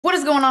What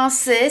is going on,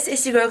 sis?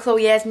 It's your girl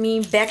Chloe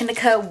Yasmin back in the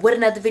cut with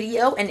another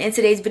video, and in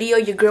today's video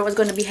your girl is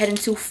going to be heading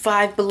to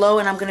Five Below,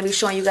 and I'm going to be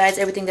showing you guys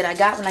everything that I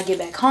got when I get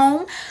back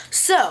home.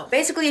 So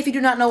basically, if you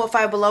do not know what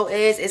Five Below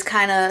is, it's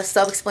kind of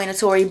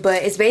self-explanatory,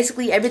 but it's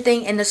basically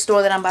everything in the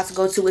store that I'm about to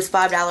go to is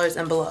 $5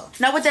 and below.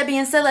 Now with that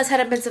being said, let's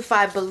head up into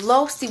Five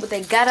Below, see what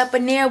they got up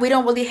in there. We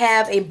don't really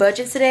have a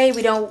budget today.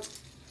 We don't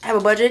have a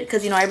budget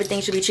because, you know,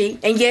 everything should be cheap.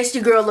 And yes,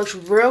 your girl looks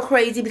real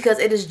crazy because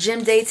it is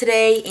gym day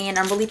today and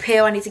I'm really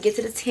pale. I need to get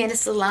to the tanning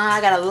salon.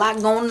 I got a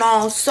lot going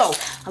on, so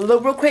I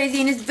look real crazy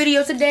in this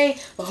video today,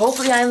 but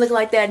hopefully I ain't looking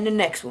like that in the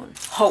next one.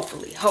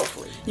 Hopefully.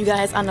 You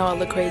guys, I know I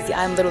look crazy.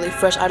 I'm literally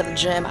fresh out of the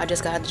gym. I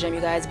just got out of the gym,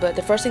 you guys, but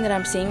the first thing that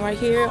I'm seeing right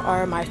here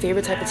are my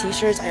favorite type of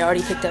t-shirts. I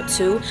already picked up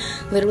two.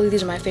 Literally,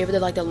 these are my favorite.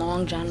 They're like the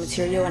long john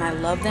material and I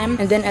love them.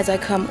 And then as I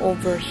come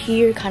over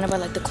here, kind of by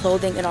like the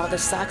clothing and all the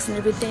socks and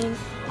everything,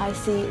 I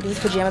see these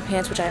pajama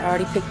pants, which I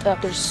already picked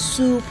up. They're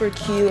super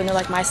cute and they're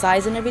like my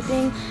size and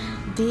everything.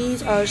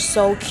 These are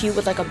so cute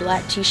with like a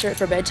black t-shirt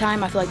for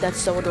bedtime. I feel like that's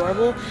so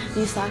adorable.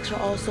 These socks are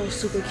also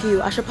super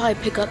cute. I should probably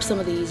pick up some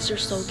of these. They're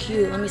so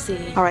cute. Let me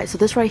see. All right, so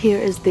this right here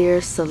is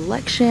their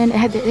selection. They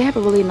have a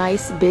really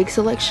nice big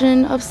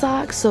selection of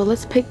socks, so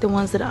let's pick the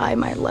ones that I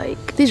might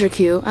like. These are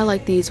cute. I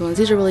like these ones.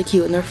 These are really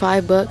cute and they're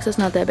 $5. That's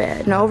not that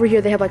bad. Now over here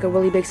they have like a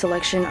really big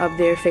selection of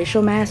their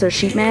facial masks or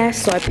sheet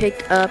masks, so I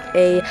picked up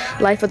a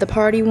Life of the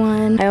Party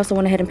one. I also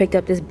went ahead and picked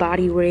up this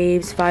Body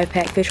Raves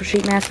 5-pack facial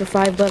sheet mask for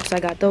 $5. So I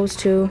got those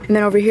two. And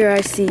then over here I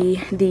see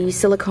the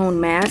silicone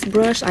mask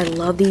brush. I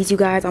love these, you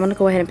guys. I'm gonna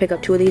go ahead and pick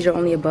up two of these. They're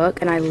only $1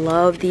 and I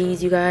love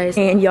these, you guys.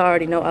 And y'all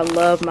already know I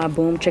love my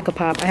Boom Chicka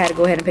Pop. I had to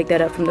go ahead and pick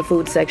that up from the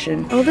food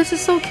section. Oh, this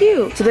is so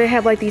cute. So they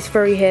have like these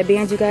furry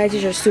headbands, you guys.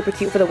 These are super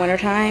cute for the winter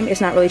time.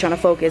 It's not really trying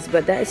to focus,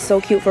 but that is so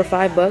cute for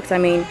 $5. I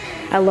mean,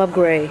 I love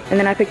gray. And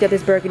then I picked up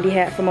this burgundy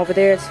hat from over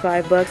there. It's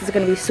 $5. It's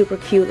gonna be super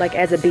cute like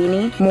as a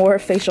beanie. More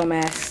facial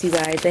masks, you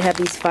guys. They have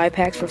these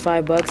 5-packs for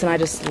 $5 and I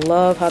just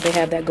love how they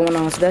have that going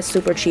on. So that's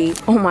super cheap.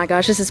 Oh my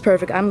gosh, this is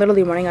perfect. I'm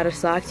literally running out of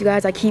socks, you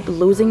guys. I keep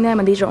losing them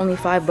and these are only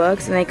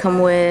 $5 and they come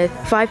with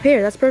 5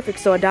 pairs. That's perfect.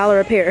 So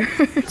 $1 a pair.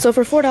 So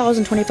for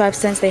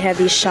 $4.25 they have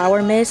these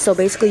shower mists. So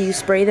basically you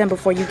spray them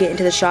before you get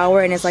into the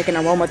shower and it's like an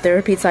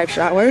aromatherapy type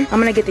shower. I'm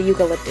gonna get the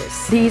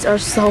eucalyptus. These are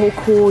so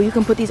cool. You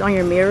can put these on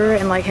your mirror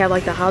and like have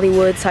like the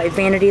Hollywood type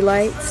vanity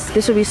lights.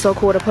 This would be so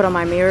cool to put on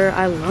my mirror.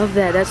 I love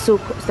that. That's so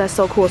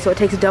cool. So it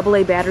takes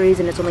AA batteries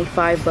and it's only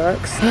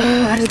 $5.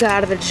 I just got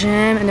out of the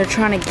gym and they're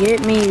trying to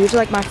get me. These are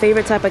like my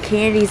favorite type of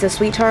candies, the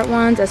sweet tart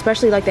ones,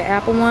 especially like the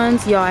apple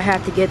ones. Y'all, I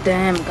have to get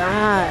them.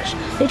 Gosh,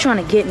 they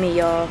trying to get me,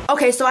 y'all.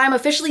 Okay, so I'm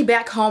officially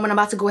back home and I'm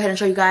about to go ahead and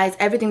show you guys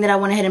everything that I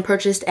went ahead and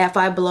purchased at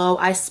Five Below.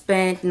 I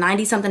spent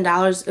 90 something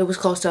dollars. It was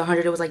close to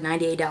 100. It was like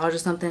 $98 or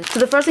something. So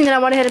the first thing that I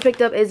went ahead and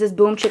picked up is this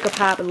Boom Chicka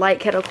Pop light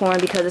kettle corn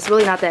because it's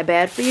really not that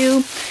bad for you.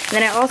 And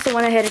then I also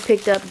went ahead and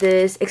picked up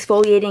this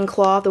exfoliating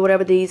cloth or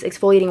whatever, these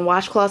exfoliating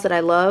washcloths that I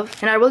love.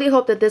 And I really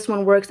hope that this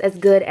one works as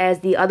good as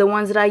the other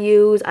ones that I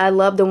use. I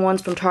love the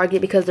ones from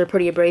Target because they're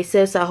pretty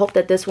abrasive. So I hope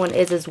that this one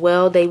is as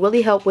well. They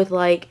really help with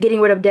like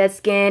getting rid of dead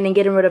skin and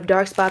getting rid of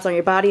dark spots on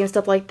your body and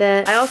stuff like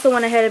that. I also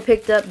went ahead and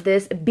picked up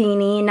this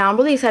beanie. Now I'm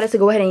really excited to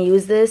go ahead and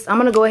use this. I'm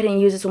gonna go ahead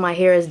and use this when my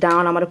hair is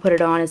down. I'm gonna put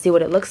it on and see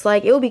what it looks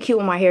like. It will be cute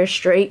when my hair is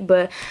straight,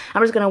 but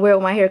I'm just gonna wear it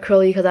with my hair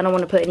curly because I don't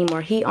want to put any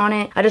more heat on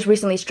it. I just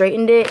recently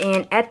straightened it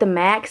and at the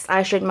max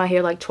I straighten my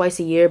hair like twice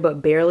a year,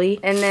 but barely.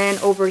 And then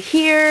over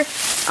here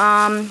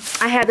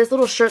I have this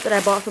little shirt that I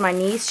bought for my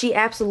niece. She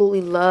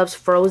absolutely loves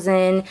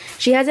Frozen.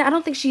 I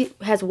don't think she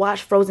has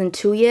watched Frozen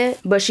 2 yet,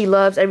 but she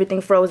loves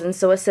everything Frozen.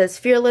 So it says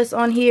Fearless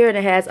on here and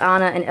it has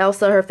Anna and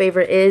Elsa. Her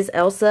favorite is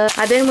Elsa.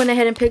 I then went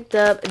ahead and picked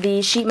up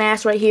the sheet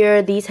mask right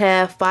here. These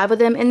have 5 of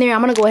them in there.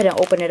 I'm gonna go ahead and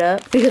open it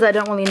up because I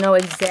don't really know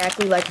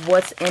exactly like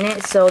what's in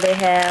it. So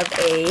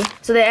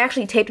they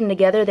actually taped them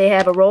together. They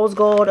have a rose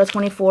gold, a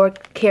 24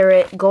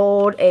 karat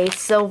gold, a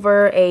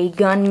silver, a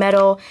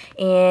gunmetal,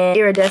 and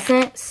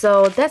iridescent.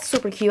 So that's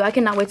super cute. I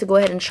cannot wait to go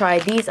ahead and try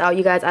these out,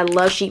 you guys. I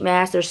love sheet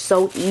masks. They're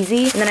so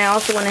easy. And then I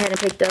also went ahead and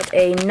picked up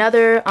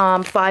another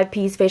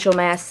 5-piece facial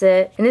mask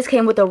set. And this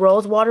came with a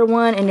rose water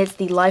one and it's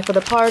the Life of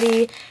the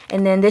Party.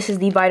 And then this is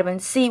the vitamin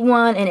C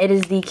one and it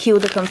is the Cue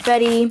the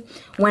Confetti.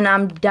 When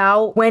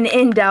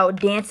in doubt,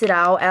 dance it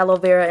out. Aloe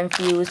vera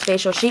infused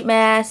facial sheet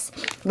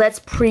mask. Let's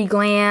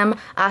Pre-Glam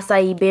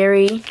Acai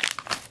Berry.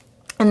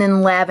 And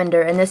then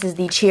lavender, and this is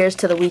the Cheers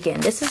to the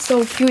Weekend. This is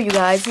so cute, you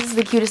guys. This is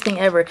the cutest thing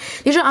ever.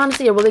 These are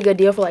honestly a really good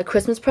deal for like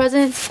Christmas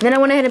presents. And then I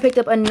went ahead and picked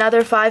up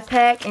another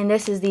 5-pack, and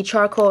this is the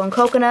charcoal and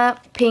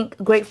coconut, pink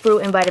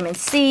grapefruit and vitamin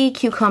C,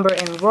 cucumber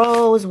and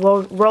rose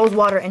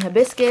water and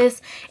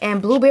hibiscus,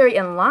 and blueberry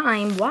and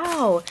lime.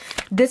 Wow.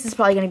 this is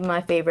probably gonna be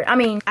my favorite. I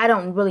mean, I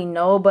don't really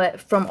know, but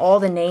from all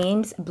the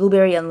names,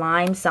 blueberry and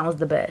lime sounds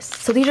the best.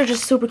 So these are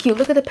just super cute.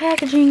 Look at the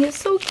packaging, it's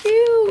so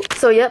cute.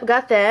 So yep,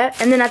 got that.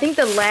 And then I think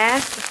the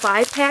last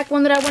 5-pack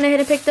one that I went ahead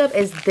and picked up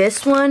is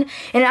this one.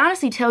 And it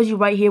honestly tells you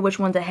right here which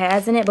ones it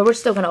has in it, but we're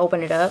still gonna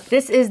open it up.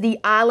 This is the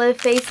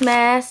olive face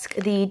mask,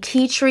 the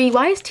tea tree.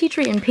 Why is tea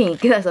tree in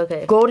pink? That's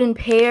okay. Golden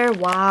pear,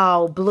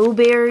 wow.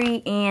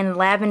 Blueberry and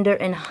lavender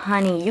and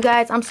honey. You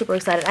guys, I'm super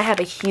excited. I have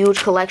a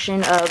huge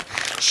collection of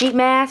sheet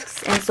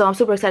masks, and so I'm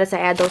super excited to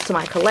add those to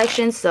my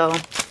collection. So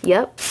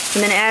yep.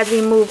 And then as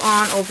we move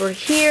on over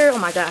here, oh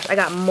my gosh, I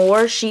got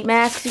more sheet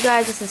masks, you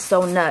guys. This is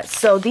so nuts.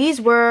 So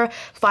these were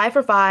 5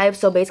 for $5,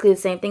 so basically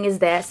the same thing as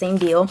that, same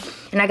deal.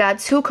 And I got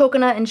 2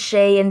 coconut and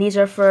shea, and these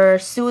are for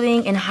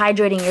soothing and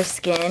hydrating your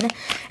skin.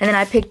 And then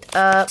I picked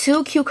up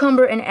 2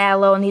 cucumber and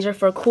aloe, and these are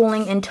for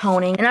cooling and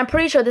toning. And I'm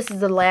pretty sure this is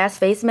the last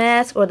face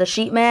mask or the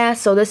sheet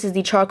mask. So this is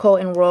the charcoal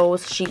and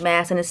rose sheet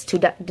mask, and it's to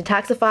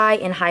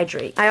detoxify and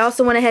hydrate. I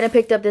also went ahead and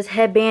picked up this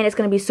headband. It's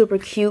gonna be super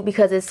cute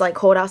because it's like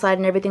cold outside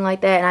and everything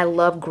like that, and I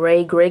love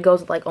gray. Gray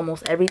goes with like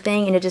almost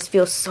everything, and it just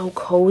feels so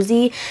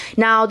cozy.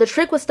 Now the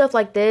trick with stuff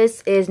like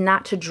this is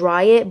not to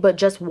dry it, but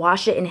just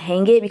wash it and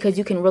hang it, because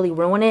you can really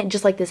ruin it.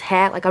 Just like this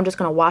hat, like I'm just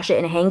gonna wash it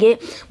and hang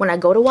it when I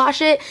go to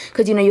wash it,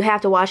 because you know you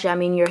have to wash it. I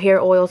mean, your hair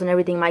oils and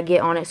everything might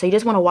get on it, so you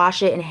just want to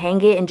wash it and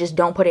hang it, and just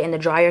don't put it in the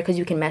dryer because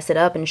you can mess it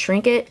up and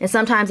shrink it. And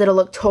sometimes it'll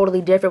look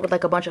totally different with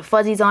like a bunch of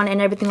fuzzies on it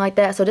and everything like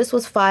that. So this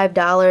was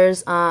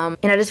 $5,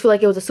 and I just feel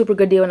like it was a super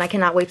good deal, and I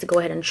cannot wait to go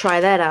ahead and try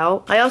that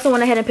out. I also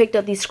went ahead and picked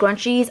up these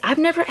scrunchies. I've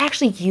never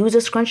actually used a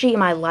scrunchie in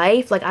my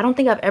life. Like, I don't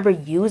think I've ever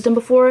used them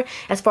before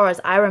as far as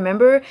I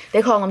remember.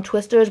 They call them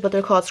twisters, but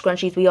they're called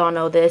scrunchies. We all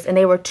know this. And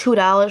they were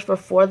 $2 for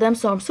 4 of them,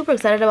 so I'm super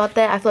excited about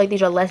that. I feel like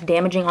these are less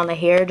damaging on the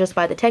hair just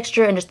by the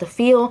texture and just the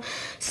feel.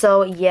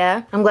 So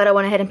yeah, I'm glad I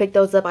went ahead and picked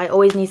those up. I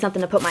always need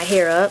something to put my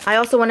hair up. I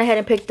also went ahead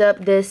and picked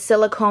up this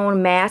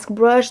silicone mask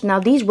brush. Now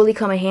these really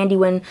come in handy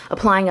when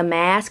applying a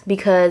mask,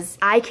 because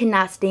I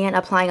cannot stand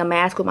applying a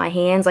mask with my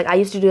hands. Like, I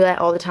used to do that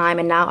all the time,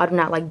 and now I do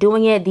not like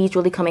doing it. These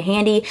really come in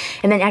handy.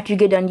 And then after you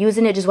get done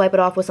using it, just wipe it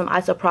off with some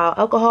isopropyl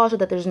alcohol so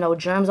that there's no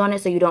germs on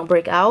it, so you don't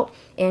break out,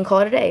 and call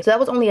it a day. So that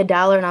was only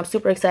 $1, and I'm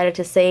super excited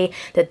to say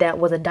that that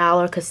was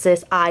 $1, because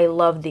sis, I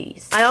love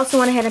these. I also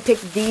went ahead and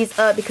picked these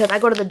up because I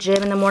go to the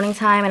gym in the morning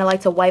time, and I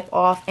like to wipe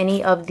off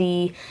any of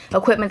the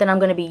equipment that I'm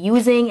going to be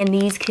using, and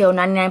these kill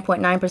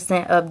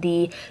 99.9% of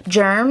the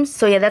germs.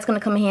 So yeah, that's going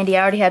to come in handy.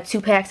 I already have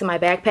 2 packs in my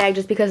backpack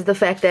just because of the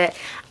fact that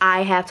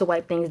I have to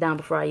wipe things down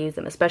before I use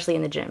them, especially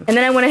in the gym. And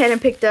then I went ahead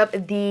and picked up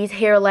these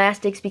hair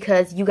elastics,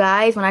 because you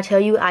guys, when I tell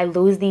you I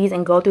lose these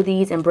and go through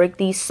these and break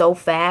these so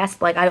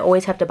fast, like I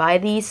always have to buy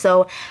these.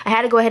 So I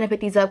had to go ahead and pick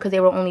these up because they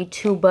were only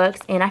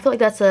 $2, and I feel like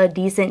that's a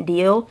decent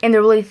deal. And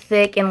they're really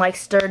thick and like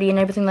sturdy and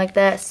everything like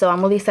that. So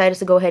I'm really excited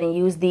to go ahead and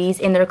use these,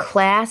 and they're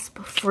clasp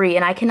free.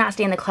 And I cannot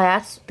stand the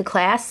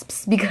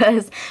clasps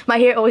because my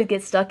hair always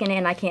gets stuck in it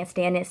and I can't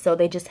stand it, so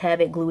they just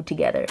have it glued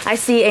together. I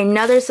see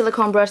another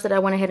silicone brush that I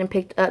went ahead and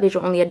picked up. These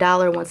were only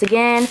 $1 once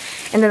again.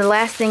 And then the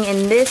last thing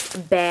in this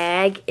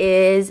bag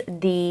is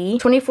the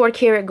 24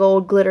 karat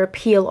gold glitter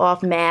peel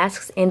off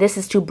masks, and this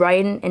is to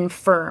brighten and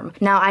firm.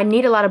 Now I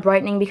need a lot of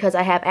brightening because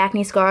I have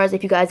acne scars.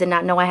 If you guys did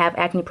not know, I have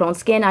acne prone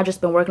skin. I've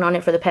just been working on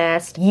it for the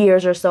past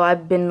years or so.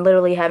 I've been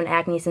literally having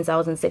acne since I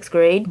was in 6th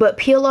grade. But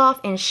peel off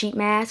and sheet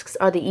masks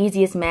are the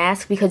easiest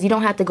masks because you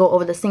don't have to go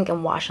over the sink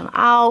and wash them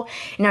out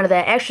and none of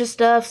that extra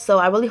stuff. So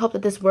I really hope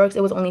that this works.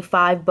 It was only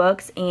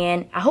 $5,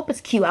 and I hope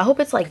it's cute. I hope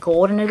it's like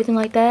gold and everything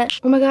like that.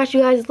 Oh my gosh,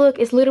 you guys, look,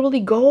 it's literally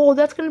gold.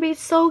 That's gonna be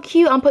so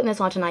cute. I'm putting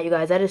this on tonight, you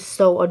guys. That is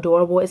so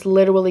adorable. It's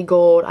literally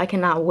gold. I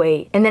cannot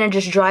wait. And then it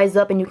just dries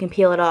up and you can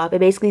peel it off. It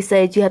basically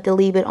says you have to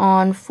leave it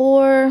on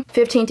for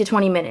 15 to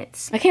 20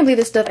 minutes. I can't believe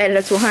this stuff added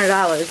up to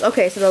 $100.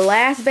 Okay, so the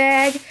last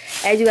bag,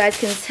 as you guys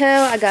can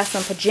tell, I got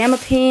some pajama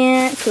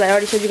pants because I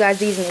already showed you guys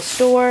these in the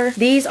store.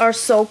 These are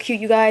so cute,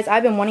 you guys.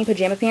 I've been wanting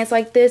pajama pants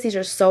like this. These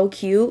are so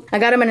cute. I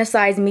got them in a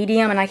size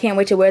medium and I can't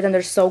wait to wear them.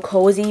 They're so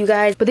cozy, you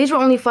guys. But these were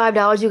only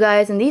 $5, you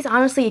guys. And these,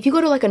 honestly, if you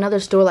go to like another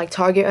store like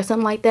Target or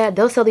something like that,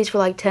 they'll sell these for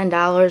like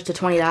 $10 to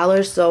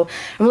 $20. So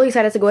I'm really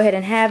excited to go ahead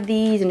and have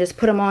these and just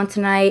put them on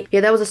tonight.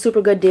 Yeah, that was a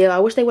super good deal. I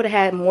wish they would have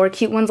had more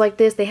cute ones like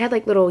this. They had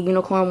like little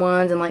unicorn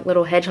ones and like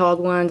little hedgehog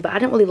ones, but I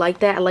didn't really like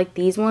that. I like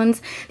these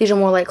ones. These are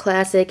more like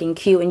classic and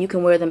cute, and you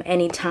can wear them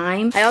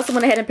anytime. I also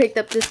went ahead and picked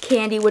up this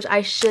candy, which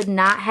I should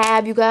not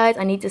have, you guys.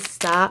 I need to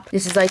stop.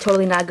 This is like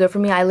totally not good for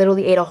me. I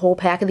literally ate a whole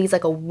pack of these,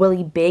 like a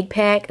really big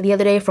pack the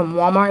other day from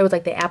Walmart. It was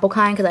like the apple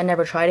kind because I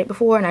never tried it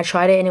before, and I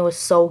tried it and it was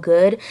so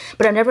good.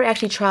 But I've never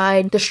actually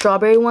tried the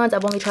strawberry ones.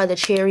 I've only tried the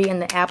cherry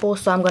and the apple,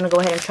 so I'm gonna go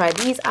ahead and try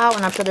these out, and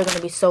and I'm sure they're going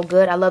to be so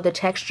good. I love the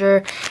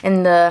texture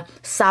and the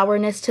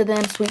sourness to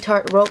them. Sweet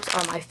tart ropes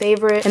are my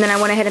favorite. And then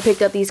I went ahead and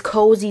picked up these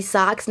cozy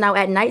socks. Now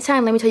at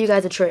nighttime, let me tell you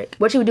guys a trick.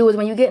 What you would do is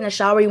when you get in the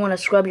shower, you want to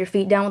scrub your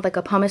feet down with like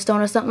a pumice stone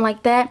or something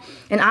like that.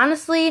 And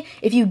honestly,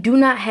 if you do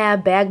not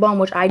have bag balm,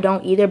 which I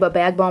don't either, but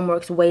bag balm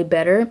works way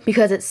better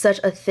because it's such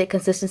a thick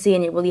consistency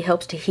and it really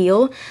helps to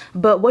heal.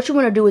 But what you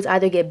want to do is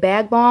either get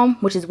bag balm,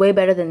 which is way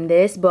better than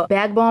this, but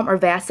bag balm or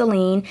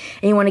Vaseline,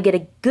 and you want to get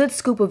a good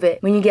scoop of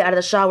it when you get out of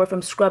the shower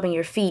from scrubbing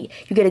your feet.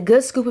 You get a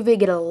good scoop of it,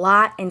 get a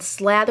lot, and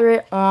slather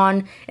it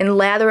on, and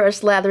lather or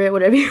slather it,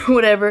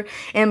 whatever,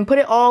 and put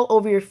it all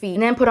over your feet,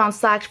 and then put on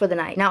socks for the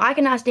night. Now, I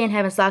cannot stand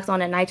having socks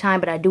on at nighttime,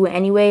 but I do it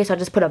anyway, so I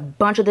just put a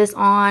bunch of this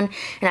on,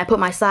 and I put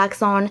my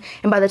socks on,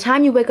 and by the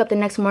time you wake up the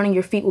next morning,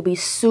 your feet will be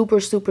super,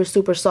 super,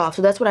 super soft.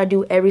 So that's what I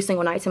do every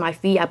single night to my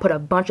feet. I put a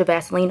bunch of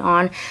Vaseline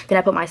on, then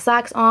I put my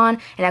socks on,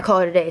 and I call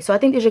it a day. So I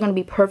think these are going to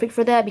be perfect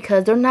for that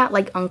because they're not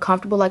like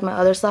uncomfortable like my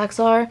other socks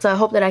are. So I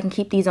hope that I can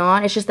keep these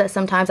on. It's just that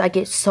sometimes I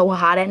get so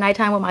hot at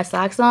nighttime with my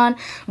socks on,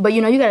 but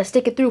you know, you got to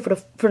stick it through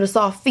for the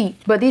soft feet.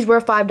 But these were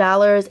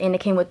 $5 and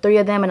it came with 3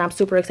 of them, and I'm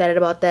super excited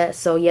about that.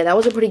 So yeah, that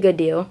was a pretty good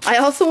deal. I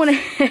also went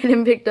ahead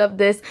and picked up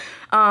this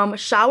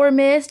shower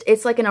mist.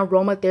 It's like an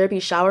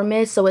aromatherapy shower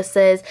mist, so it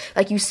says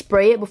like you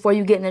spray it before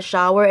you get in the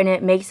shower and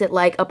it makes it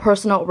like a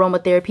personal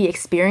aromatherapy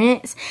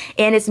experience,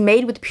 and it's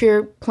made with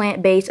pure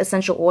plant-based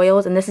essential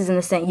oils, and this is in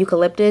the scent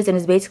eucalyptus, and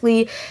it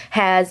basically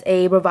has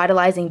a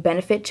revitalizing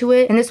benefit to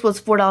it. And this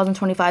was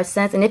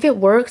 $4.25, and if it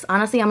works,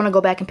 honestly, I'm gonna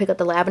go back and pick up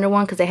the lavender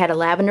one because they had a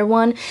lavender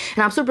one,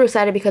 and I'm super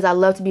excited because I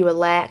love to be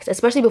relaxed,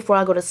 especially before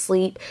I go to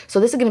sleep. So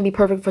this is gonna be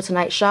perfect for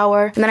tonight's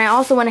shower. And then I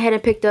also went ahead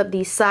and picked up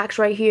these socks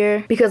right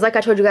here because like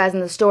I told you guys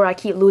in the store, I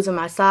keep losing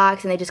my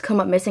socks and they just come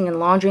up missing in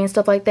laundry and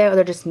stuff like that, or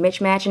they're just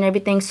mismatched and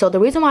everything. So the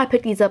reason why I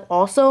picked these up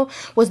also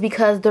was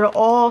because they're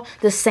all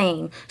the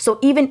same. So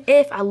even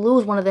if I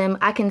lose one of them,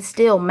 I can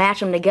still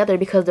match them together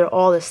because they're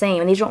all the same,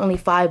 and these are only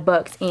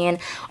 $5, and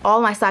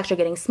all my socks are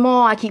getting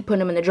small. I keep putting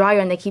them in the dryer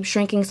and they keep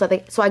shrinking, so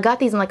I got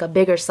these in like a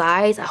bigger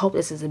size. I hope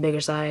this is a bigger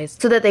size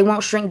so that they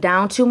won't shrink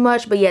down too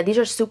much. But yeah, these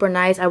are super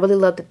nice. I really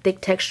love the thick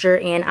texture,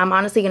 and I'm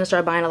honestly gonna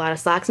start buying a lot of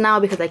socks now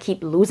because I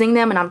keep losing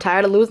them and I'm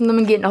tired of losing them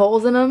and getting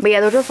holes in them. But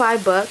yeah, those are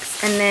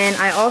 $5. And then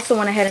I also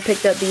went ahead and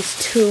picked up these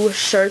 2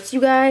 shirts, you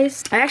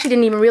guys. I actually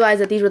didn't even realize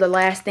that these were the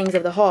last things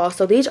of the haul.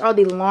 So these are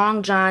the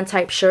long john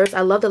type shirts.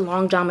 I love the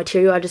long john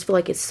material. I just feel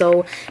like it's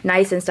so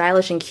nice and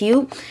stylish and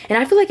cute, and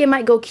I feel like it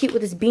might go cute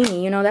with this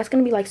beanie. You know, that's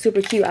gonna be like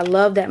super cute. I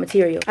love that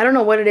material. I don't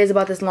know what it is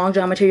about this long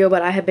john material,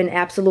 but I have been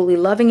absolutely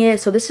loving it.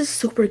 So this is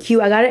super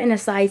cute. I got it in a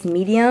size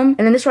medium, and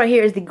then this right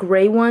here is the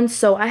gray one.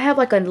 So I have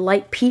like a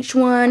light peach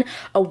one,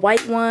 a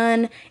white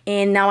one,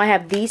 and now I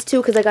have these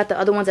 2 because I got the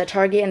other ones at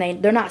Target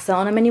and they're not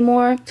selling them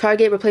anymore.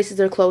 Target replaces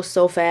their clothes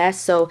so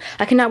fast, so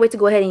I cannot wait to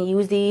go ahead and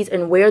use these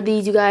and wear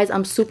these, you guys.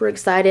 I'm super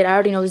excited. I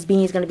already know this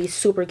beanie is going to be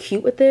super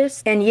cute with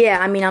this. And yeah,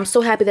 I mean, I'm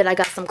so happy that I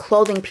got some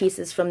clothing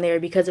pieces from there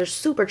because they're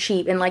super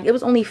cheap, and like it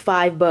was only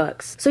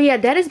 $5. So yeah,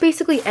 that is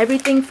basically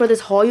everything for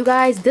this haul, you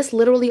guys. This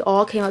literally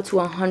all came up to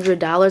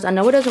 $100. I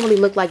know it doesn't really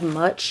look like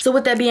much. So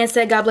with that being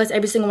said, God bless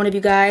every single one of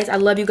you guys. I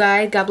love you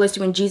guys. God bless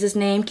you in Jesus'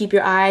 name. Keep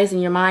your eyes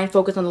and your mind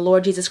focused on the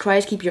Lord Jesus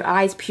Christ. Keep your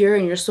eyes pure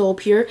and your soul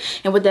pure.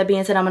 And with that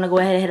being said, I'm going to go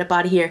ahead and head up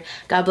out of here.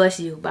 God bless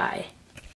you. Bye.